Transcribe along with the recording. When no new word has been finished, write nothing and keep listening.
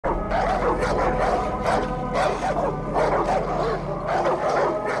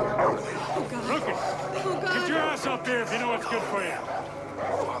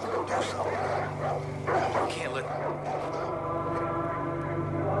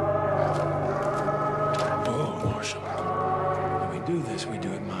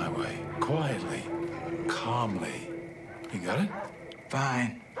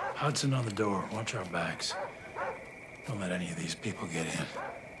Hudson on the door. Watch our backs. Don't let any of these people get in.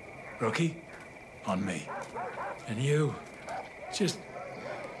 Rookie, on me. And you, just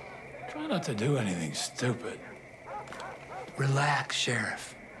try not to do anything stupid. Relax,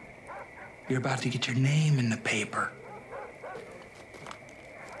 Sheriff. You're about to get your name in the paper.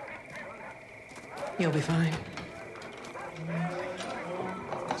 You'll be fine.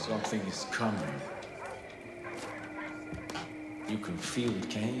 Something is coming. You can feel it,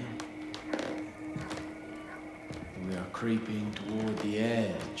 can you? We are creeping toward the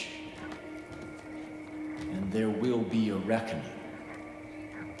edge. And there will be a reckoning.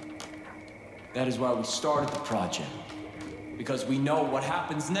 That is why we started the project. Because we know what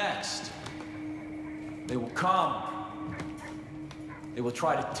happens next. They will come. They will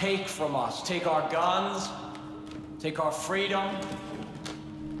try to take from us. Take our guns. Take our freedom.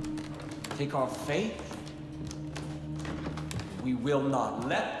 Take our faith. We will not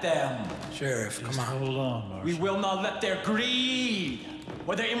let them. Sheriff, Just come on. hold on, Marshal. We will not let their greed,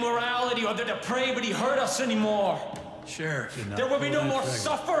 or their immorality, or their depravity hurt us anymore. Sheriff. There will be no more trigger.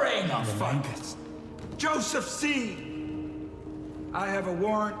 suffering. Joseph C. I have a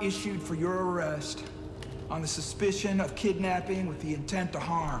warrant issued for your arrest on the suspicion of kidnapping with the intent to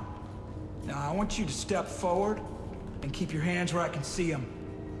harm. Now, I want you to step forward and keep your hands where I can see them.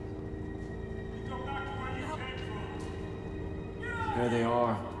 There they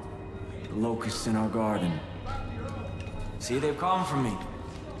are, the locusts in our garden. See, they've come for me.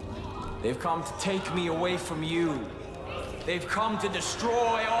 They've come to take me away from you. They've come to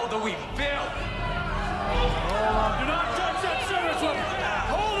destroy all that we've built. Hold on. Do not touch that service weapon.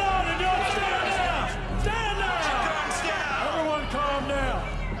 Hold on and don't stand down. Stand down. Everyone calm down.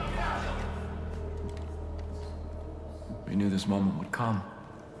 We knew this moment would come.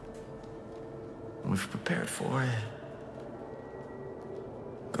 We've prepared for it.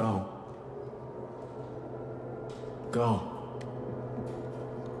 Go. Go.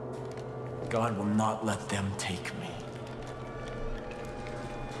 God will not let them take me.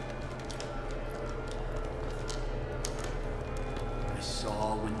 I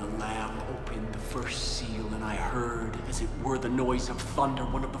saw when the Lamb opened the first seal, and I heard, as it were the noise of thunder,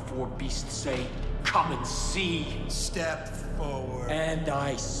 one of the four beasts say, "Come and see." Step forward. And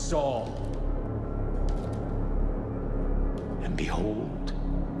I saw. And behold,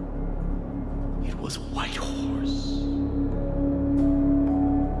 it was a white horse.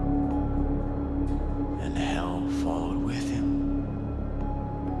 And hell followed with him.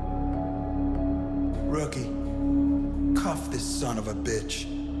 Rookie, cuff this son of a bitch.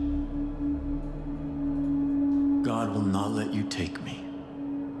 God will not let you take me.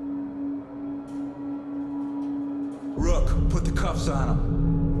 Rook, put the cuffs on him.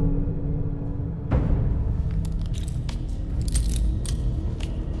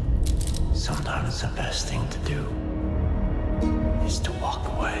 Sometimes the best thing to do is to walk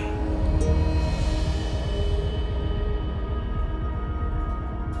away.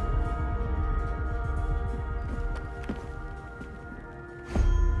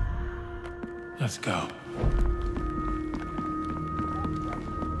 Let's go.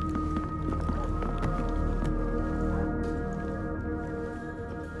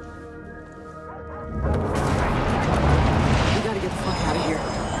 We gotta get the fuck out of here.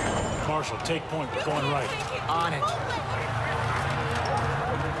 Marshal, take point. We're going right. On it.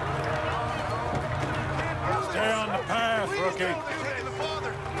 Stay on the path, Rookie. They're taking the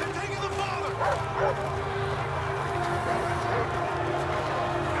father! They're taking the father!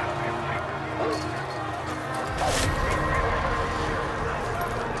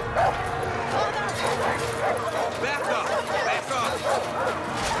 Back up! Back up!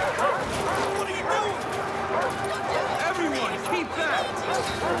 What are you doing? Everyone, keep back!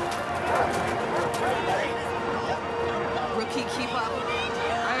 Rookie, keep up.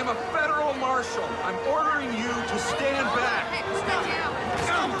 I am a federal marshal. I'm ordering you to stand back. Hey, stay down.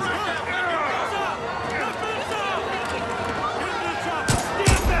 Stand back!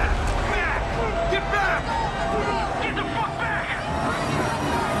 Back! Get back! Get the fuck back!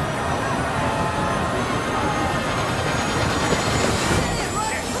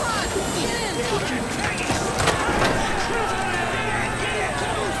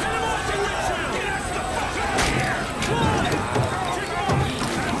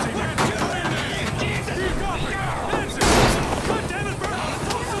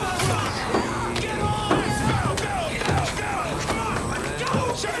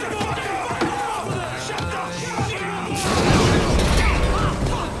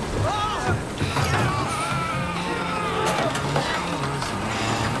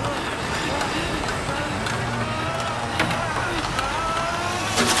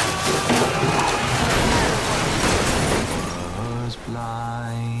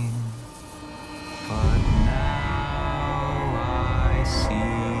 mine, but now I see.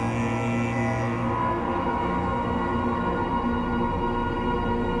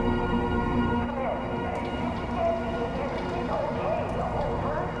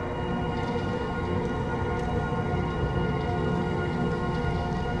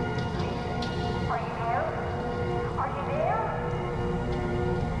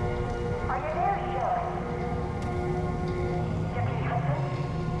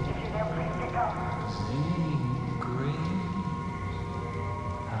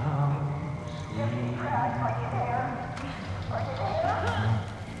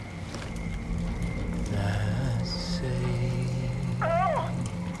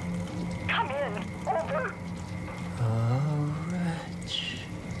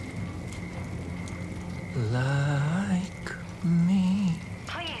 Like me.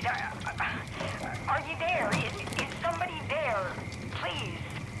 Please, are you there? Is somebody there? Please.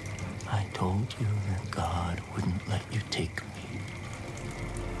 I told you that God wouldn't let you take me.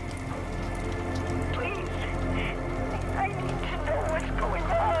 Please. I need to know what's going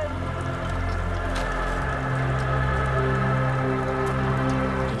on.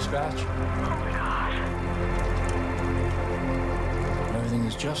 Dispatch? Oh my God. Everything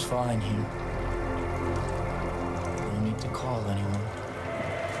is just fine here. No need to call anyone.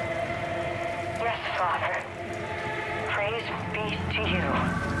 Yes, Father. Praise be to you.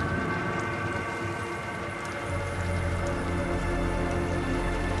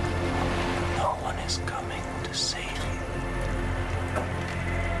 No one is coming to save you.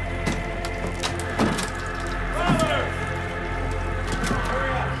 Father!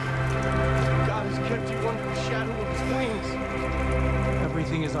 Hurry up! God has kept you under the shadow of his wings.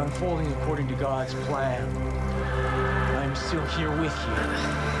 Everything is unfolding according to God's plan. I'm still here with you.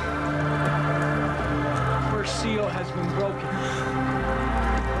 The first seal has been broken.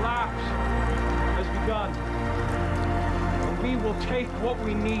 Collapse has begun. And we will take what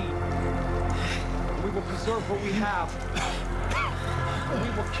we need. We will preserve what we have. And we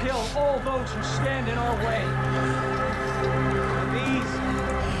will kill all those who stand in our way. And these,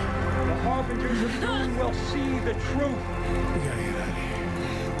 the harbingers of doom, will see the truth. We gotta get out of here.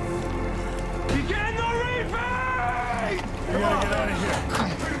 Begin the reaping! We gotta get out of here.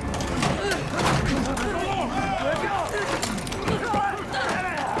 Let go!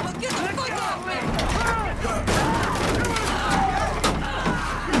 Get the fuck off me!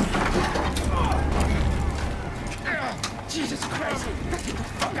 Jesus Christ! Get the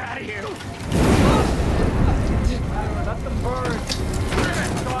fuck out of here! Let them burn.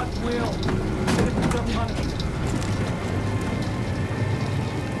 That's God's will. This is their punishment.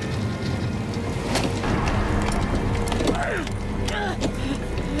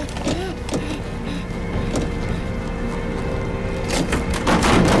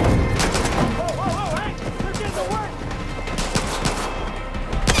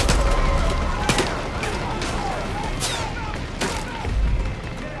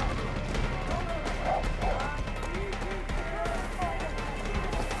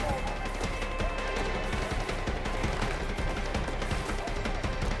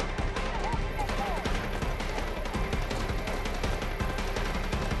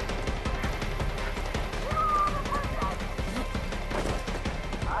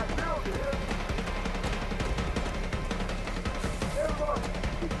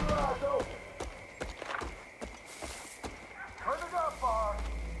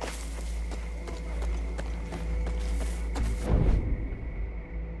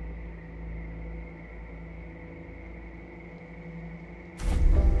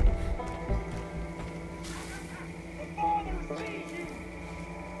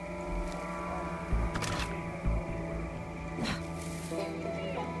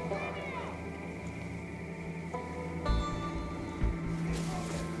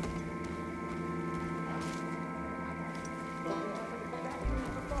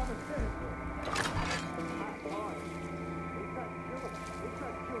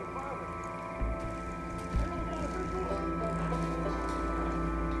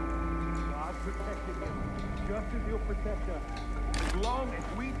 Just as he'll protect us, as long as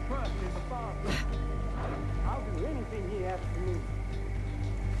we trust in the Father. I'll do anything he asks of me.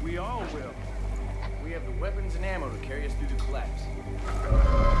 We all will. We have the weapons and ammo to carry us through the collapse.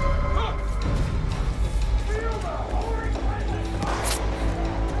 Feel the holy presence!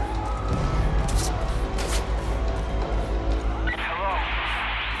 Hello?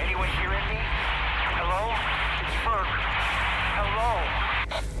 Anyone hearing me? Hello? It's Ferg. Hello?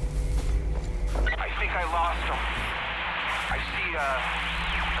 I think I lost him. I see a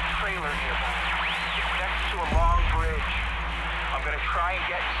trailer nearby. It's next to a long bridge. I'm gonna try try and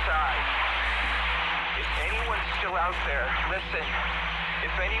get inside. If anyone's still out there, listen.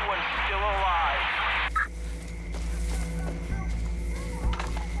 If anyone's still alive.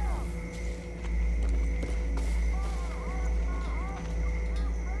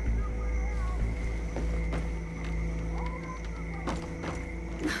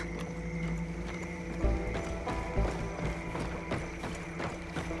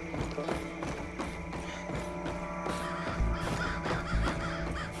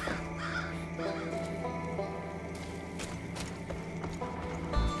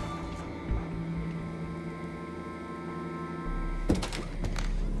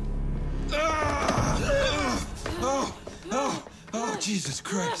 Jesus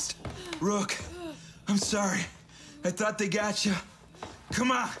Christ. Rook, I'm sorry. I thought they got you.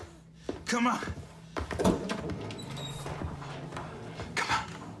 Come on. Come on. Come on.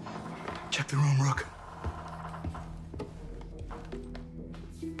 Check the room, Rook.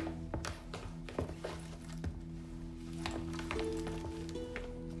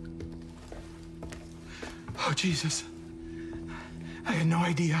 Oh, Jesus. I had no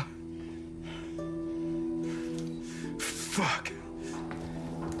idea. Fuck.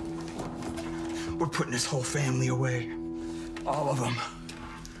 We're putting this whole family away. All of them.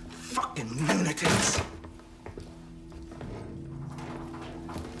 Fucking lunatics.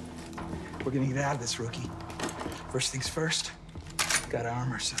 We're gonna get out of this, rookie. First things first, gotta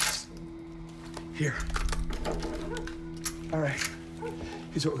arm ourselves. Here. All right,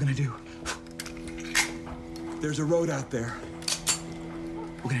 here's what we're gonna do. There's a road out there.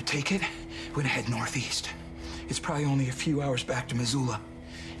 We're gonna take it, we're gonna head northeast. It's probably only a few hours back to Missoula.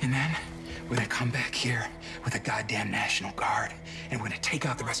 And then we're gonna come back here with a goddamn National Guard, and we're gonna take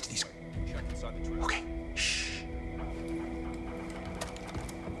out the rest of these. Okay, shh.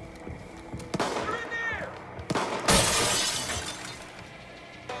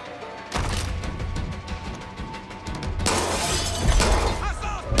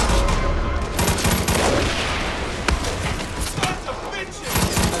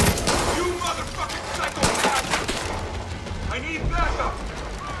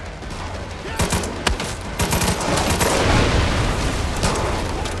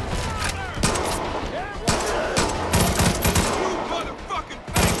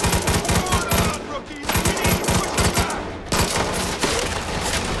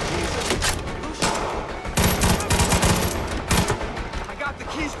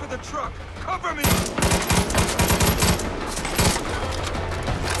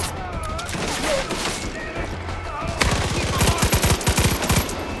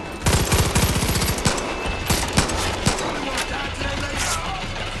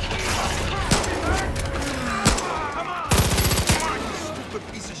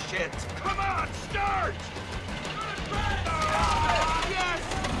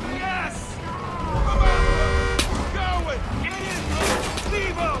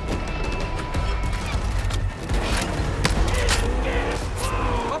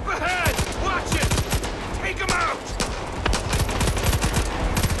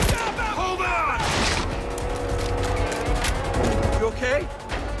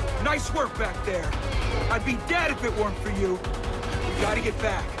 Nice work back there. I'd be dead if it weren't for you. We gotta get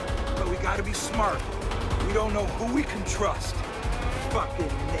back, but we gotta be smart. We don't know who we can trust. Fucking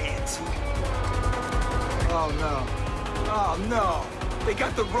Nancy. Oh no. Oh no. They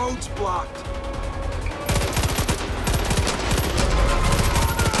got the roads blocked.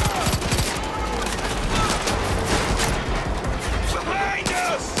 Behind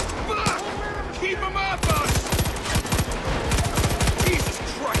us! Fuck! Keep them off us! Jesus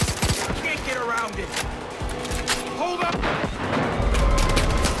Christ! I can't get around it. Hold up!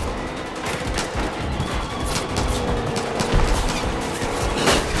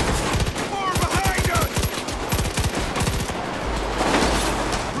 More behind us!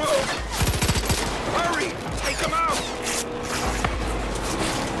 Rogue! Hurry! Take them out!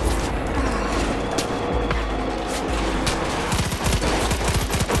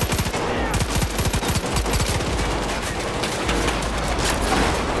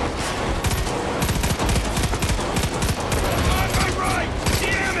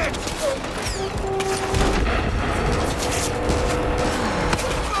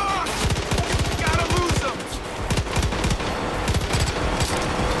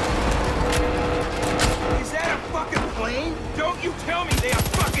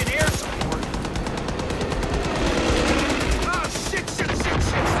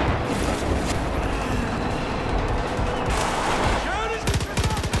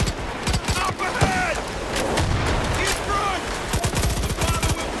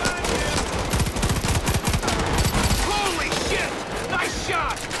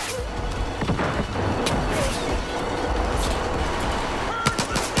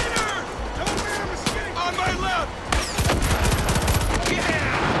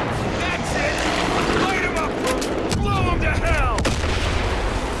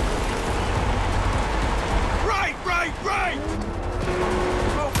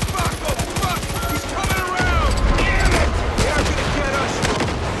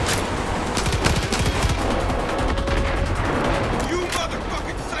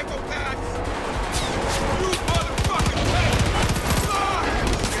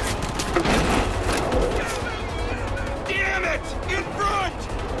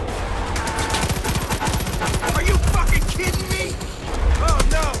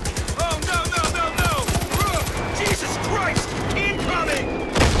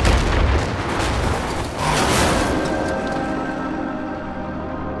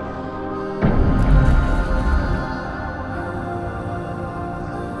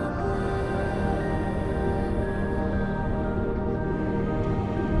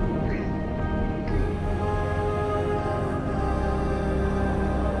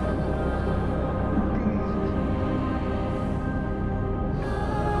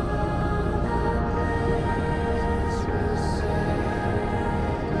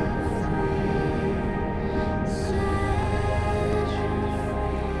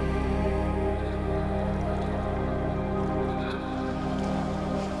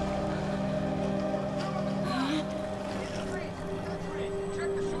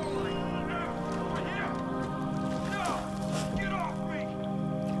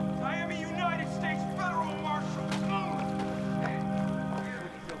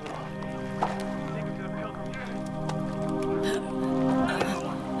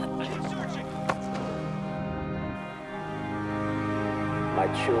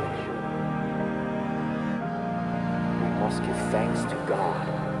 children. We must give thanks to God.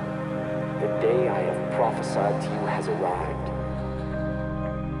 The day I have prophesied to you has arrived.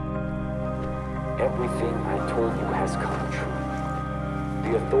 Everything I told you has come true.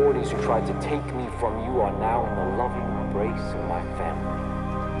 The authorities who tried to take me from you are now in the loving embrace of my family.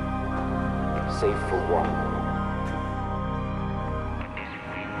 Save for one.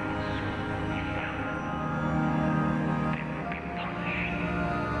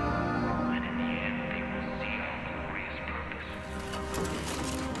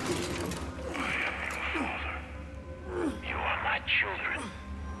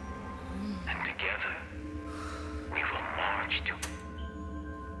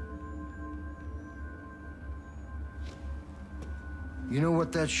 You know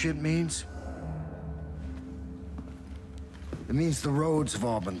what that shit means? It means the roads have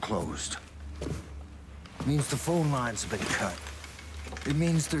all been closed. It means the phone lines have been cut. It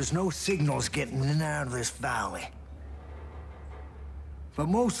means there's no signals getting in and out of this valley. But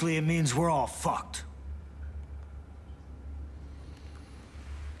mostly it means we're all fucked.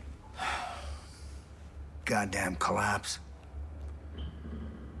 Goddamn collapse.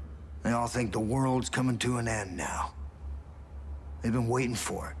 They all think the world's coming to an end now. They've been waiting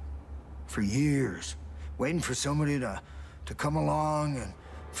for it. For years. Waiting for somebody to come along and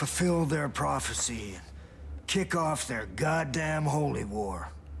fulfill their prophecy and kick off their goddamn holy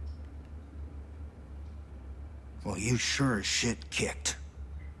war. Well, you sure as shit kicked.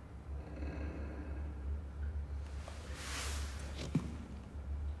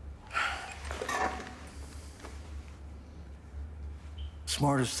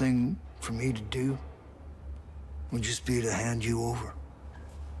 Smartest thing for me to do would just be to hand you over.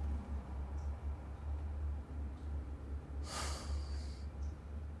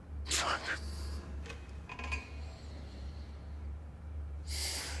 Fuck.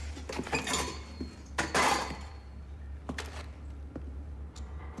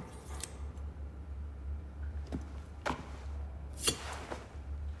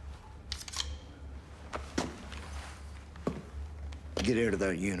 Get out of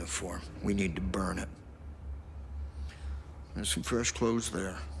that uniform. We need to burn it. There's some fresh clothes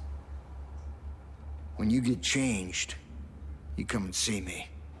there. When you get changed, you come and see me.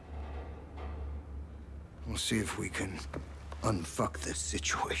 We'll see if we can unfuck this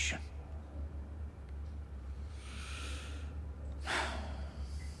situation.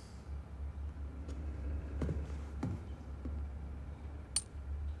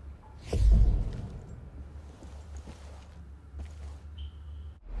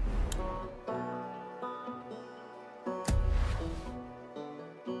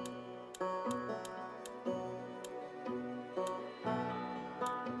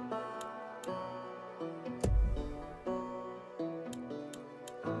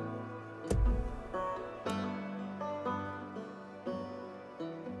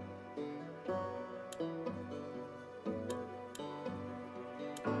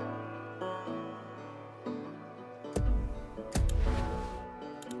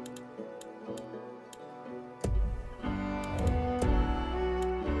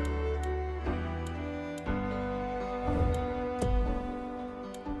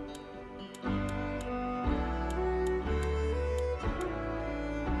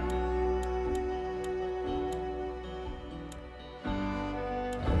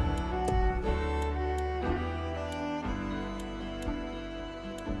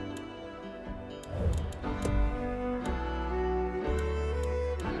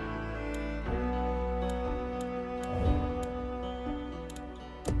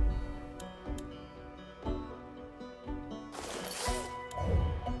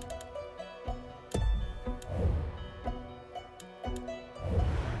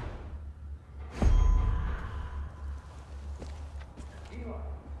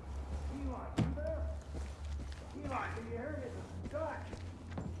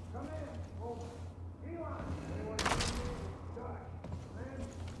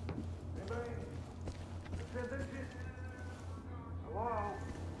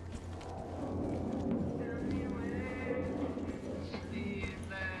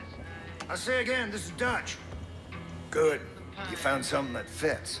 I say again, this is Dutch. Good. You found something that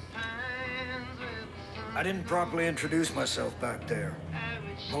fits. I didn't properly introduce myself back there.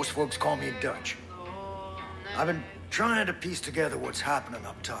 Most folks call me Dutch. I've been trying to piece together what's happening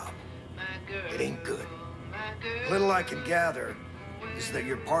up top. It ain't good. Little I can gather is that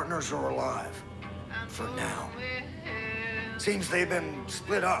your partners are alive. For now. Seems they've been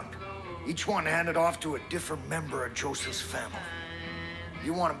split up. Each one handed off to a different member of Joseph's family.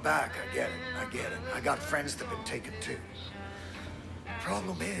 You want them back, I get it, I get it. I got friends that've been taken too.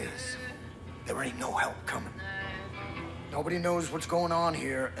 Problem is, there ain't no help coming. Nobody knows what's going on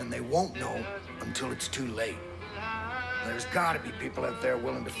here, and they won't know until it's too late. There's gotta be people out there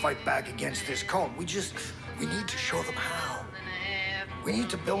willing to fight back against this cult. We need to show them how. We need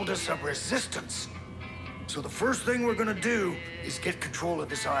to build us a resistance. So the first thing we're gonna do is get control of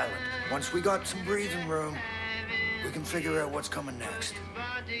this island. Once we got some breathing room, we can figure out what's coming next.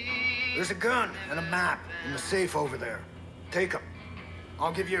 There's a gun and a map in the safe over there. Take them.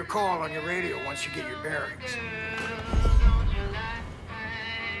 I'll give you a call on your radio once you get your bearings.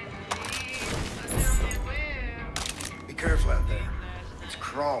 Be careful out there. It's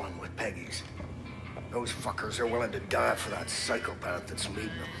crawling with Peggies. Those fuckers are willing to die for that psychopath that's leading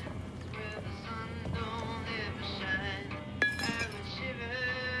them.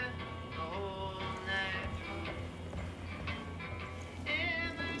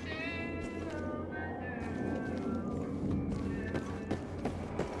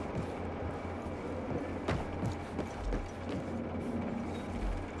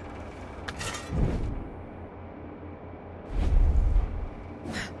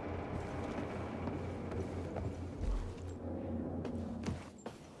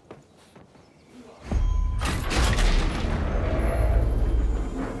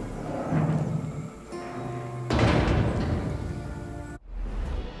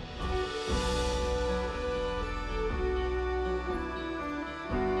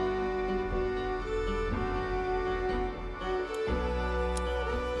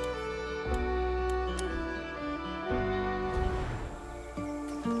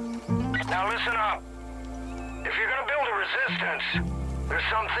 Now listen up. If you're gonna build a resistance, there's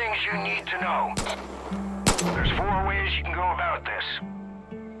some things you need to know. There's 4 ways you can go about this.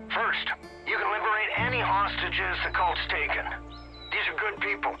 First, you can liberate any hostages the cult's taken. These are good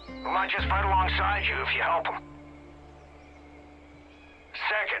people who might just fight alongside you if you help them.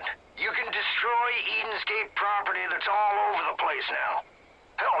 Second, you can destroy Eden's Gate property that's all over the place now.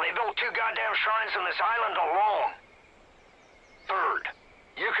 Hell, they built 2 goddamn shrines on this island alone. Third,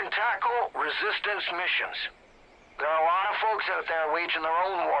 you can tackle resistance missions. There are a lot of folks out there waging their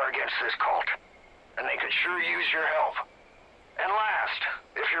own war against this cult, and they could sure use your help. And last,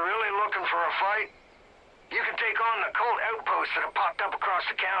 if you're really looking for a fight, you can take on the cult outposts that have popped up across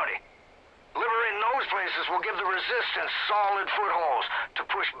the county. Liberating those places will give the resistance solid footholds to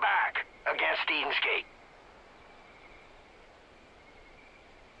push back against Eden's Gate.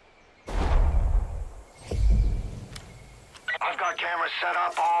 I've got cameras set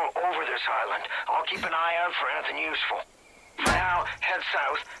up all over this island. I'll keep an eye out for anything useful. For now, head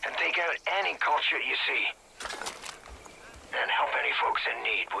south and take out any cult shit you see. And help any folks in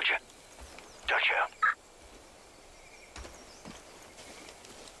need, would you? Dutch out.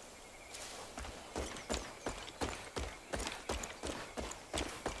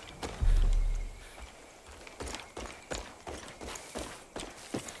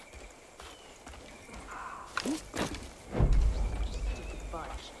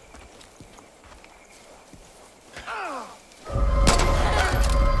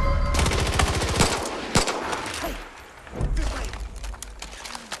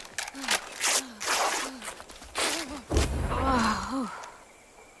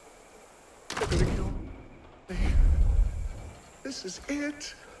 This is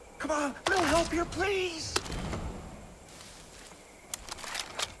it. Come on, a little help here, please.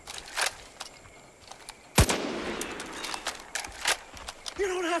 You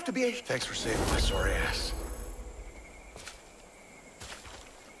don't have to be. Thanks for saving my sorry ass.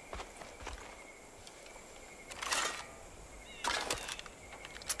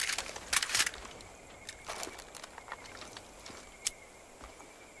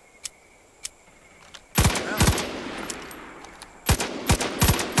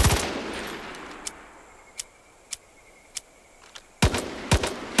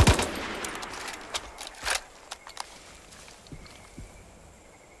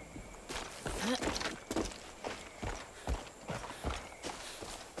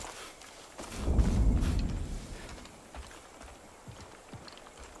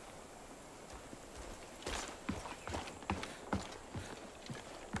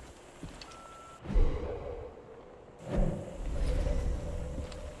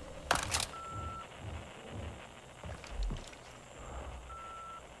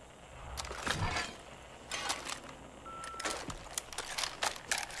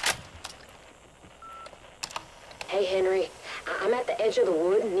 Hey, Henry. I'm at the edge of the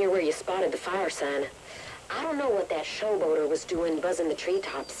wood near where you spotted the fire sign. I don't know what that showboater was doing buzzing the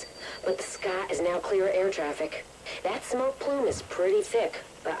treetops, but the sky is now clear of air traffic. That smoke plume is pretty thick,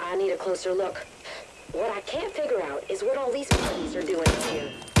 but I need a closer look. What I can't figure out is what all these puppies are doing out here.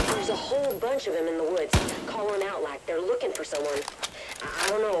 There's a whole bunch of them in the woods, calling out like they're looking for someone. I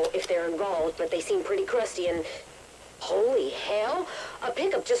don't know if they're involved, but they seem pretty crusty and... Holy hell! A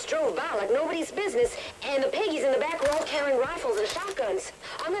pickup just drove by like nobody's business, and the piggies in the back were all carrying rifles and shotguns.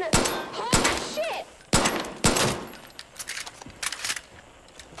 I'm gonna... Holy shit!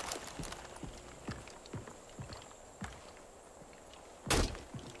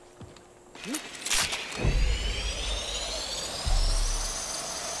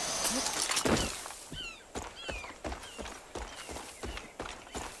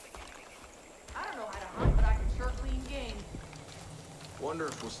 Wonder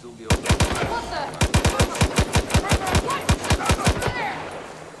if we'll still be open. What the? What? Over there!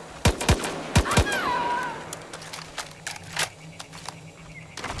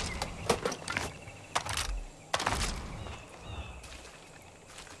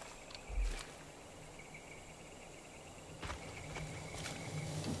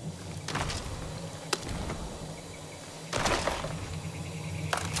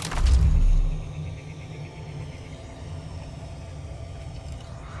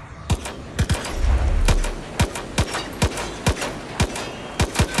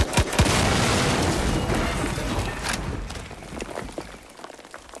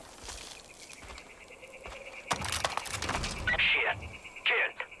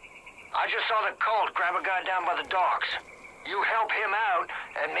 Grab a guy down by the docks. You help him out,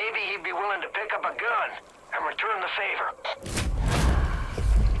 and maybe he'd be willing to pick up a gun and return the favor.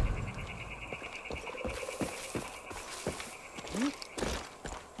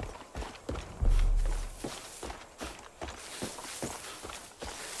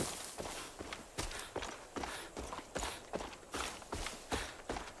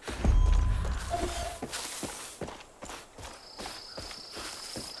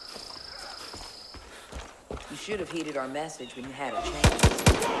 You should have heeded our message when you had a chance.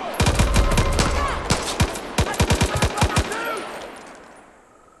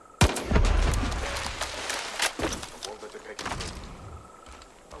 I won't let the pick it through.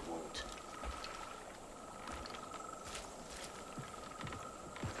 I won't.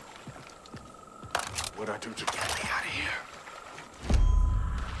 What'd I do to get me out of here?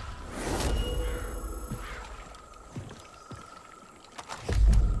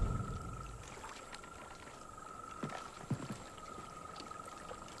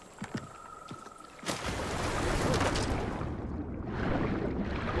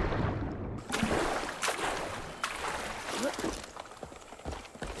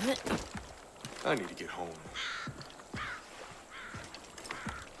 I need to get home.